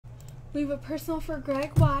We have a personal for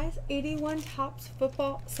Greg Wise, 81 Topps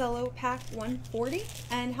Football Cello Pack 140.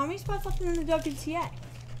 And how many spots left in the WTA?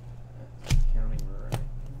 Counting right.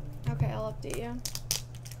 Okay, I'll update you.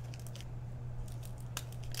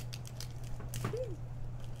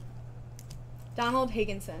 Donald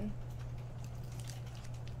Higginson.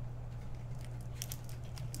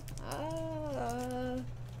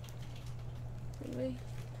 Really?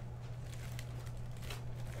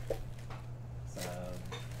 So,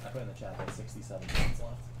 I put in the chat that 67 spots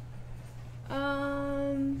left.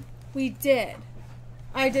 We did.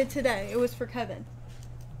 I did today. It was for Kevin.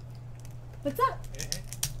 What's up? Hey, hey.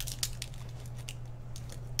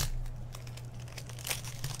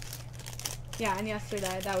 Yeah, and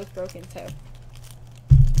yesterday that was broken too.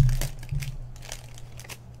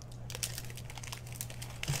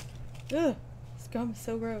 Ugh, this gum is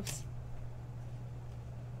so gross.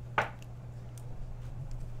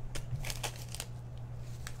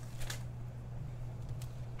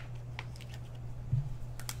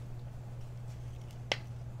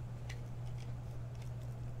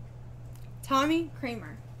 Tommy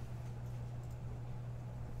Kramer.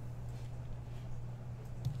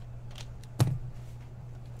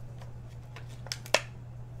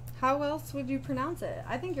 How else would you pronounce it?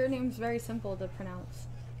 I think your name's very simple to pronounce.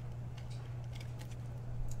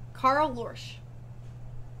 Carl Lorsch.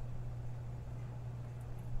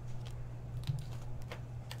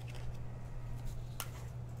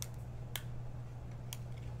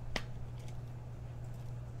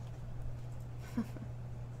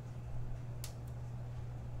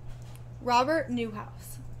 Robert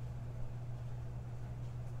Newhouse.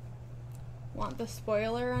 Want the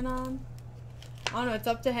spoiler on? I don't know, it's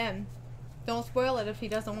up to him. Don't spoil it if he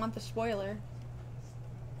doesn't want the spoiler.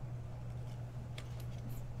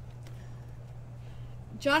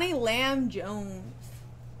 Johnny Lamb Jones.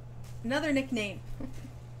 Another nickname.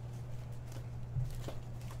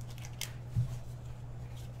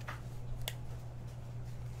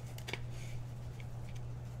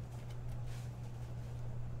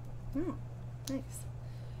 Oh, nice.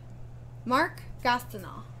 Mark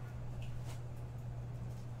Gastineau.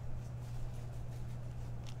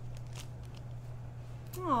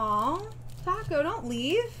 Aw, Taco, don't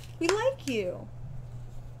leave. We like you.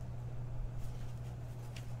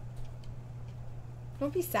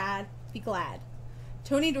 Don't be sad. Be glad.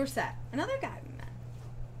 Tony Dorsett. Another guy we met.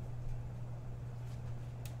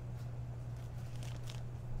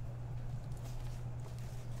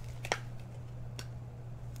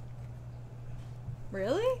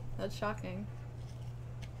 Really? That's shocking.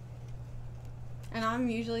 And I'm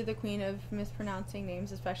usually the queen of mispronouncing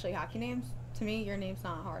names, especially hockey names. To me, your name's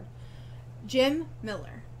not hard. Jim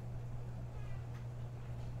Miller.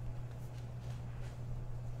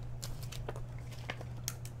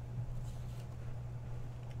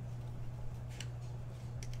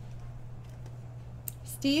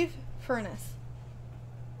 Steve Furness.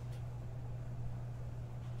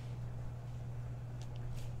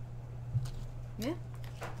 Yeah.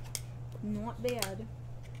 Not bad.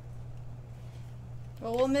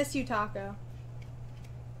 Well, we'll miss you, Taco.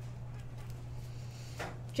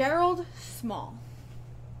 Gerald Small.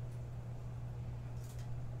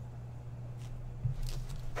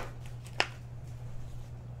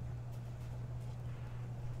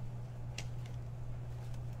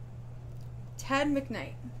 Ted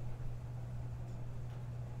McKnight.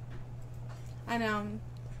 I know.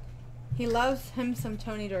 He loves him some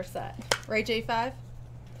Tony Dorsett. Right, J5?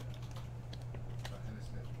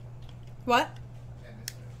 What?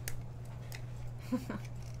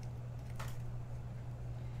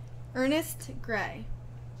 Ernest Gray.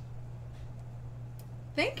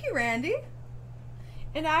 Thank you, Randy.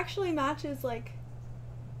 It actually matches, like,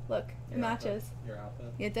 look, it matches. Your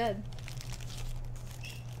outfit? It did.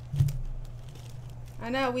 I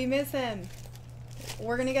know, we miss him.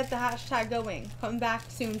 We're gonna get the hashtag going. Come back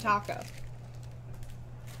soon, Taco.